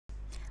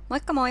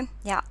Moikka moi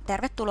ja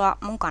tervetuloa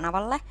mun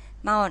kanavalle.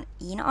 Mä oon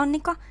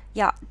Iina-Annika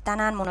ja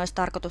tänään mun olisi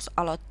tarkoitus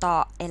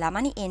aloittaa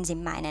elämäni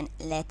ensimmäinen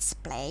Let's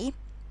Play.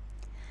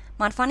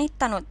 Mä oon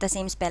fanittanut The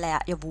Sims-pelejä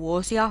jo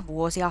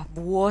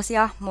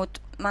vuosia,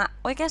 mutta mä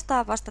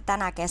oikeastaan vasta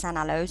tänä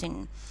kesänä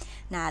löysin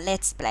nämä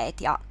Let's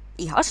Playt ja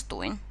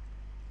ihastuin.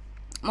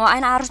 Mua on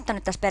aina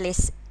ärsyttänyt tässä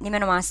pelissä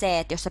nimenomaan se,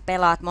 että jos sä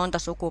pelaat monta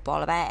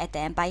sukupolvea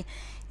eteenpäin,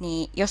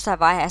 niin jossain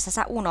vaiheessa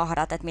sä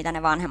unohdat, että mitä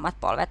ne vanhemmat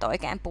polvet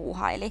oikein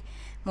puuhaili.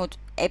 Mut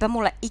eipä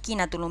mulle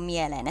ikinä tullut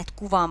mieleen, että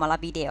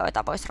kuvaamalla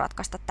videoita voisi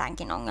ratkaista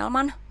tämänkin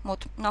ongelman,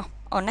 mut no,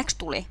 onneksi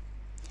tuli.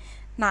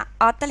 Mä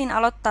ajattelin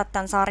aloittaa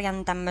tämän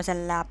sarjan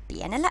tämmöisellä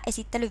pienellä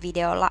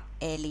esittelyvideolla,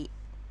 eli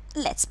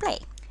Let's Play.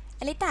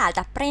 Eli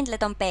täältä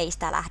Brindleton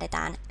Baystä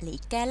lähdetään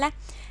liikkeelle.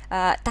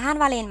 Tähän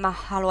väliin mä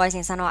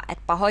haluaisin sanoa,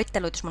 että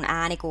pahoittelut, jos mun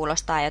ääni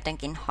kuulostaa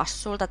jotenkin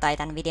hassulta tai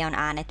tämän videon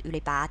äänet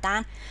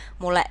ylipäätään.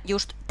 Mulle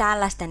just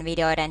tällaisten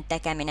videoiden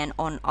tekeminen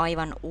on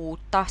aivan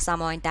uutta,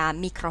 samoin tää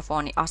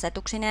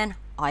mikrofoniasetuksineen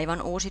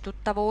aivan uusi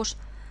tuttavuus.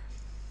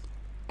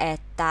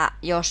 Että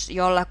jos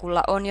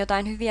jollakulla on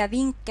jotain hyviä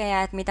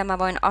vinkkejä, että mitä mä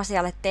voin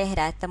asialle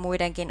tehdä, että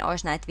muidenkin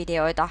olisi näitä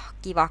videoita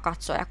kiva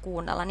katsoa ja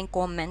kuunnella, niin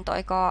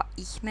kommentoikaa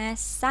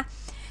ihmeessä.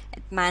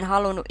 Et mä en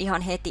halunnut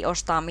ihan heti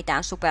ostaa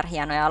mitään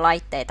superhienoja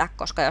laitteita,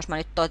 koska jos mä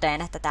nyt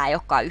toteen, että tää ei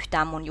olekaan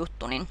yhtään mun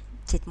juttu, niin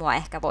sit mua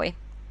ehkä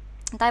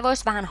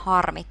vois vähän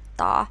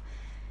harmittaa.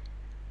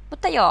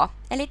 Mutta joo,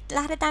 eli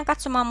lähdetään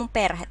katsomaan mun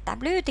perhettä.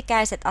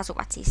 Lyytikäiset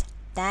asuvat siis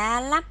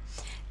täällä.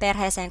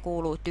 Perheeseen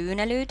kuuluu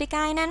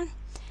Tyynelyytikäinen,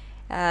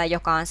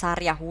 joka on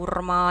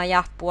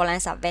sarjahurmaaja,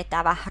 puolensa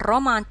vetävä,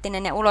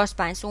 romanttinen ja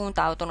ulospäin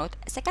suuntautunut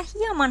sekä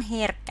hieman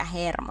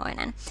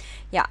herkkähermoinen.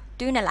 Ja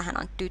Tyynellähän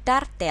on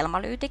tytär,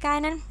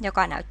 Telma-Lyytikäinen,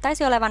 joka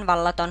näyttäisi olevan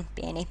vallaton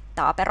pieni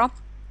taapero.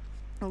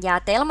 Ja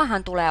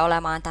Telmahan tulee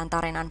olemaan tämän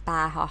tarinan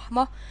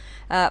päähahmo.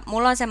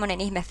 Mulla on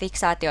semmoinen ihme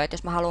fiksaatio, että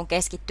jos mä haluan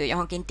keskittyä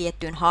johonkin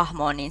tiettyyn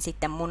hahmoon, niin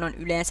sitten mun on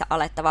yleensä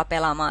alettava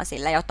pelaamaan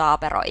sillä jo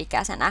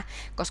taaperoikäisenä,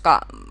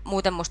 koska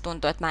muuten musta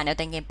tuntuu, että mä en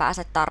jotenkin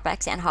pääse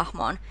tarpeeksi siihen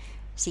hahmoon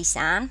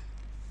sisään.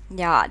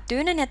 Ja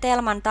Tyynen ja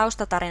Telman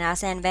taustatarinaa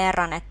sen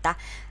verran, että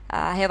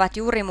he ovat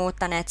juuri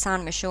muuttaneet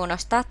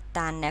Sanmysuunosta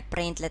tänne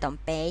Brindleton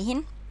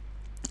Bayhin.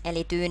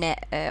 Eli Tyyne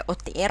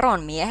otti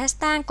eron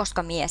miehestään,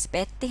 koska mies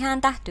petti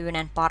häntä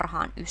Tyynen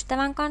parhaan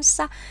ystävän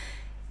kanssa.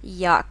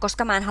 Ja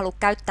koska mä en halua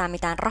käyttää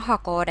mitään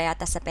rahakoodeja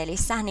tässä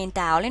pelissä, niin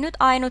tää oli nyt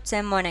ainut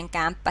semmoinen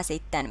kämppä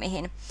sitten,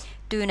 mihin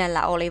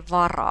Tyynellä oli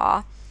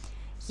varaa.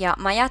 Ja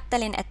mä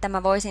ajattelin, että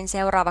mä voisin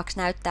seuraavaksi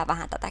näyttää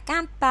vähän tätä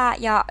kämppää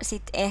ja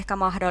sitten ehkä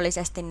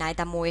mahdollisesti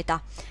näitä muita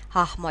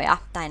hahmoja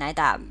tai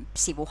näitä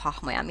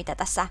sivuhahmoja, mitä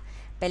tässä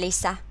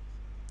pelissä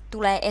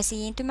tulee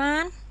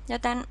esiintymään.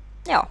 Joten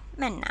joo,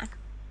 mennään.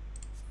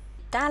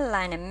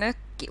 Tällainen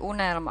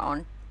mökkiunelma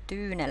on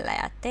Tyynellä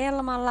ja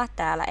Telmalla.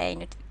 Täällä ei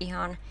nyt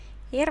ihan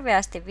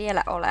hirveästi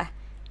vielä ole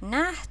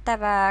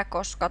nähtävää,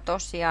 koska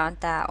tosiaan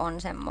tää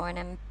on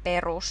semmoinen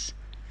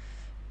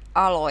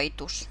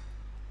perusaloitus.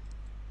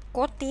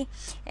 Koti,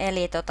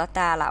 eli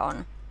täällä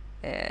on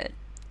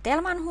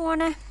Telman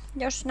huone,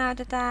 jos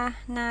näytetään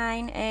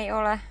näin, ei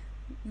ole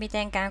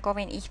mitenkään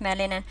kovin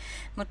ihmeellinen,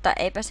 mutta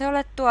eipä se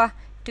ole tuo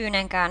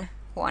Tyynenkään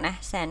huone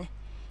sen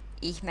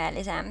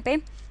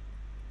ihmeellisempi.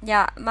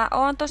 Ja mä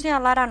oon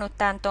tosiaan ladannut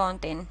tämän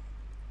tontin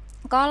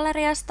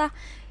galleriasta,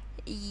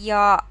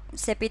 ja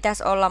se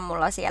pitäisi olla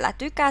mulla siellä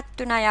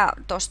tykättynä ja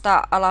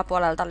tosta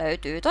alapuolelta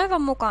löytyy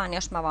toivon mukaan,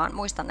 jos mä vaan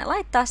muistan ne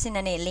laittaa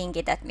sinne, niin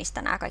linkit, että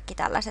mistä nämä kaikki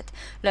tällaiset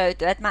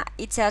löytyy. Et mä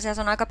itse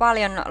asiassa on aika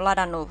paljon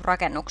ladannut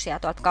rakennuksia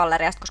tuolta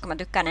galleriasta, koska mä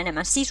tykkään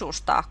enemmän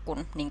sisustaa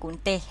kuin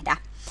tehdä.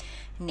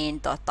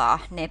 Niin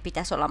ne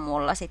pitäisi olla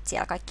mulla sit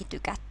siellä kaikki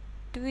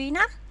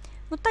tykättyinä.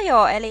 Mutta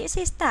joo, eli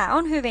siis tää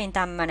on hyvin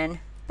tämmönen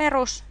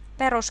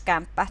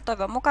peruskämppä.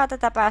 Toivon mukaan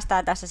tätä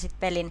päästään tässä sit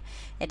pelin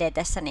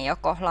edetessäni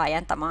joko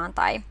laajentamaan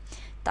tai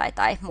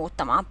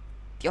muuttamaan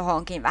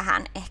johonkin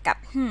vähän ehkä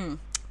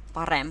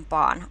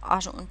parempaan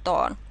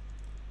asuntoon.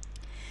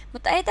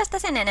 Mutta ei tästä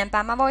sen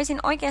enempää. Mä voisin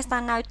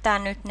oikeastaan näyttää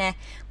nyt ne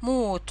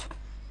muut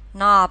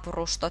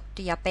naapurustot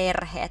ja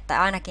perheet, tai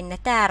ainakin ne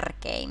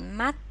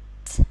tärkeimmät,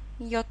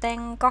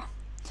 jotenka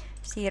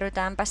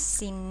siirrytäänpä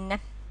sinne.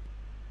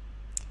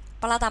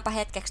 Palataanpa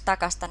hetkeksi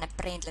takaisin tänne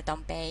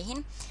Brindleton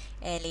Bayhin.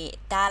 Eli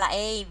täällä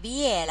ei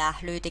vielä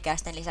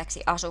Lyytikäisten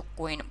lisäksi asu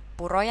kuin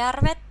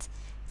Purojärvet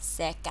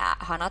sekä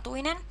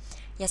Hanatuinen.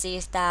 Ja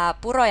siis tää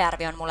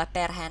Purojärvi on mulle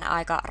perheen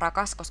aika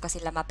rakas, koska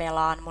sillä mä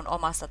pelaan mun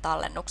omassa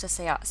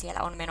tallennuksessa ja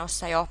siellä on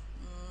menossa jo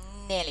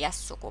 4.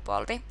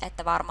 sukupolvi.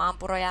 Että varmaan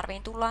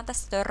Purojärviin tullaan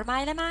tässä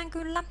törmäilemään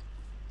kyllä.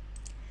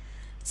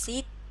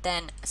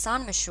 Sitten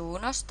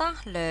Sanmysuunosta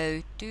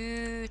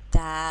löytyy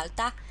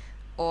täältä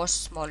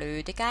Osmo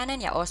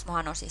Lyytikäinen ja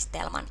Osmohan on siis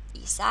Telman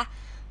isä.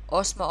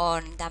 Osmo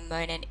on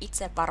tämmöinen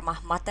itsevarma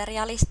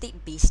materialisti,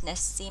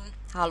 business-sim,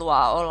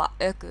 haluaa olla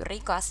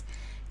ökyrikas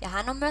ja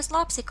hän on myös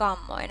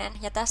lapsikammoinen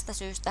ja tästä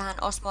syystä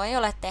Osmo ei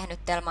ole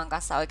tehnyt Telman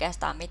kanssa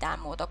oikeastaan mitään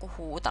muuta kuin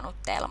huutanut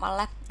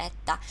Telmalle,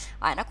 että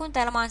aina kun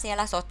Telma on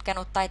siellä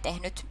sotkenut tai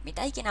tehnyt,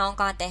 mitä ikinä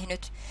onkaan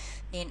tehnyt,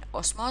 niin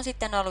Osmo on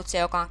sitten ollut se,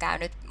 joka on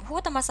käynyt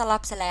huutamassa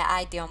lapselle ja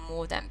äiti on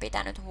muuten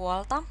pitänyt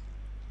huolta.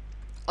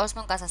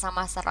 Osmon kanssa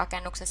samassa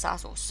rakennuksessa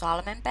asuu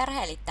Salmen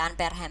perhe, eli tämän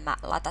perheen mä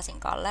latasin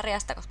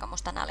galleriasta, koska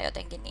musta nämä oli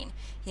jotenkin niin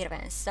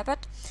hirveän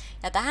söpöt.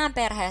 Ja tähän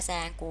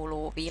perheeseen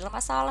kuuluu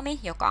Vilma Salmi,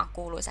 joka on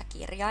kuuluisa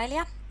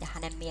kirjailija, ja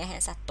hänen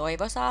miehensä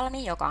Toivo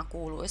Salmi, joka on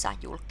kuuluisa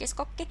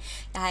julkiskokki,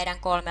 ja heidän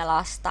 3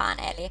 lastaan,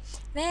 eli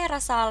Veera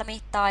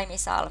Salmi, Taimi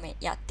Salmi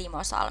ja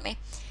Timo Salmi.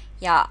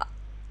 Ja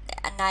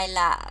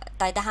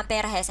tähän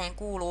perheeseen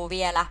kuuluu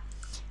vielä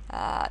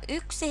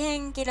yksi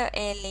henkilö,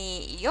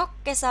 eli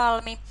Jokke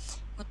Salmi,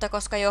 mutta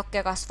koska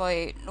Jokke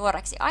kasvoi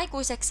nuoreksi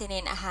aikuiseksi,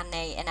 niin hän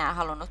ei enää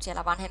halunnut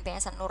siellä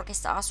vanhempiensa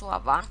nurkissa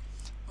asua, vaan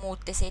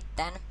muutti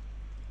sitten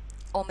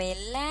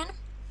omilleen.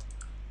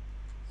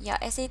 Ja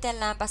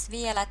esitelläänpäs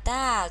vielä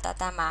täältä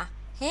tämä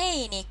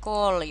Heini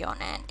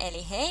Koljonen.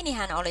 Eli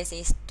Heinihän oli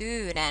siis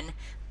Tyynen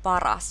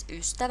paras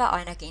ystävä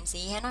ainakin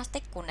siihen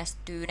asti, kunnes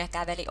Tyyne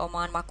käveli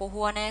omaan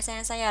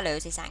makuhuoneeseensa ja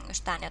löysi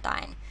sängystään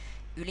jotain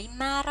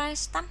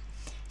ylimääräistä.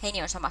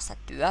 Heini on samassa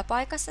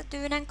työpaikassa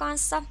Tyynen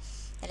kanssa.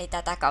 Eli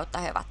tätä kautta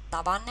he ovat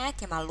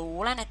tavanneet ja mä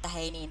luulen, että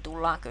Heiniin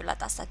tullaan kyllä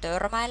tässä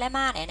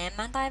törmäilemään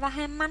enemmän tai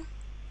vähemmän.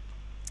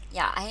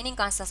 Ja Heinin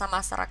kanssa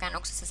samassa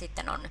rakennuksessa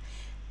sitten on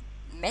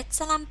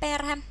Metsälän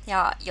perhe.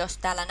 Ja jos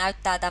täällä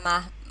näyttää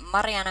tämä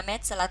Mariana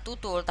Metsälä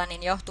tutulta,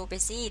 niin johtuupi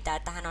siitä,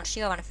 että hän on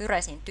Siobhan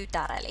Fyresin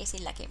tytär, eli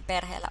silläkin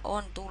perheellä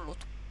on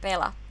tullut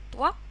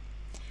pelattua.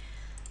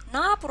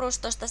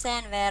 Naapurustosta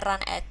sen verran,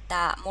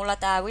 että mulla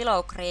tää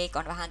Willow Creek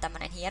on vähän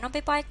tämmönen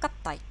hienompi paikka,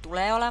 tai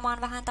tulee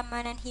olemaan vähän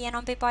tämmöinen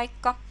hienompi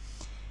paikka.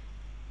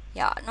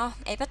 Ja no,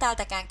 eipä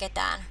täältäkään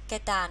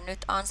ketään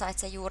nyt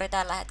ansaitse juuri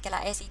tällä hetkellä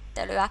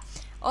esittelyä.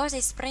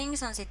 Oasis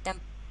Springs on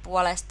sitten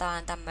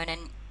puolestaan tämmönen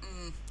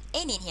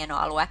ei niin hieno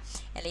alue,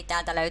 eli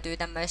täältä löytyy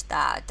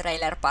tämmöistä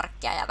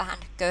trailerparkkia ja vähän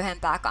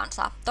köyhempää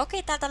kansaa.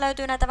 Toki täältä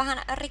löytyy näitä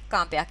vähän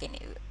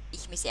rikkaampiakin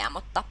ihmisiä,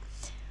 mutta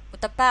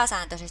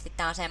pääsääntöisesti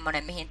tämä on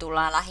semmoinen, mihin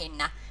tullaan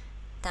lähinnä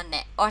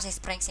tänne Oasis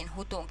Springsin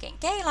hutunkin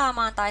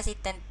keilaamaan, tai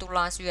sitten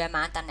tullaan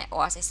syömään tänne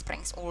Oasis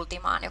Springs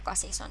Ultimaan, joka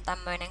siis on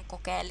tämmöinen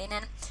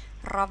kokeellinen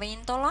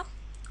ravintola.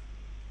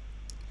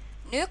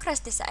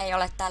 Newcrestissä ei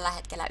ole tällä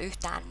hetkellä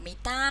yhtään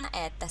mitään,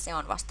 että se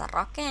on vasta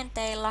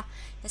rakenteilla.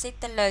 Ja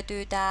sitten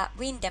löytyy tää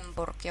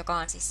Windenburg, joka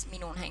on siis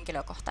minun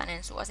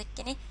henkilökohtainen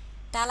suosikkini.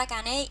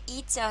 Täälläkään ei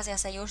itse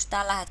asiassa just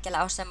tällä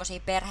hetkellä ole semmosia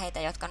perheitä,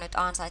 jotka nyt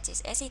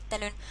ansaitsis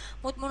esittelyn,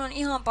 mutta mun on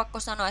ihan pakko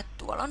sanoa, että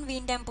tuolla on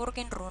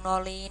Windenburgin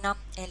runoliina,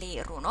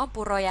 eli Runo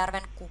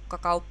Purojärven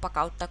kukkakauppa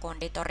kautta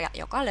konditoria,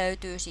 joka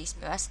löytyy siis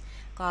myös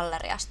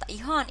galleriasta.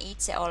 Ihan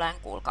itse olen,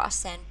 kuulkaa,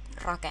 sen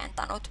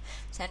rakentanut.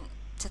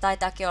 Se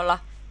taitaakin olla,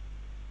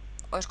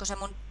 olisiko se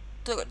mun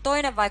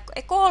toinen vai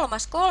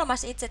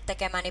kolmas itse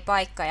tekemäni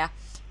paikka, ja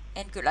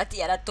en kyllä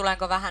tiedä,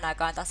 tulenko vähän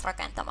aikaan taas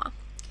rakentamaan.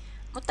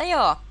 Mutta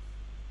joo.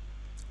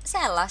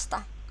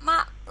 Sellaista.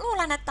 Mä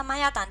luulen, että mä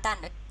jätän tän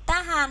nyt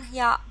tähän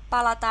ja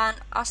palataan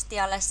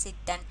astialle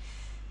sitten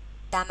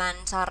tämän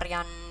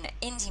sarjan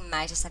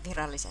ensimmäisessä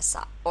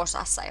virallisessa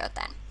osassa,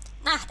 joten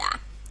nähdään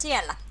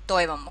siellä,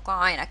 toivon mukaan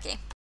ainakin.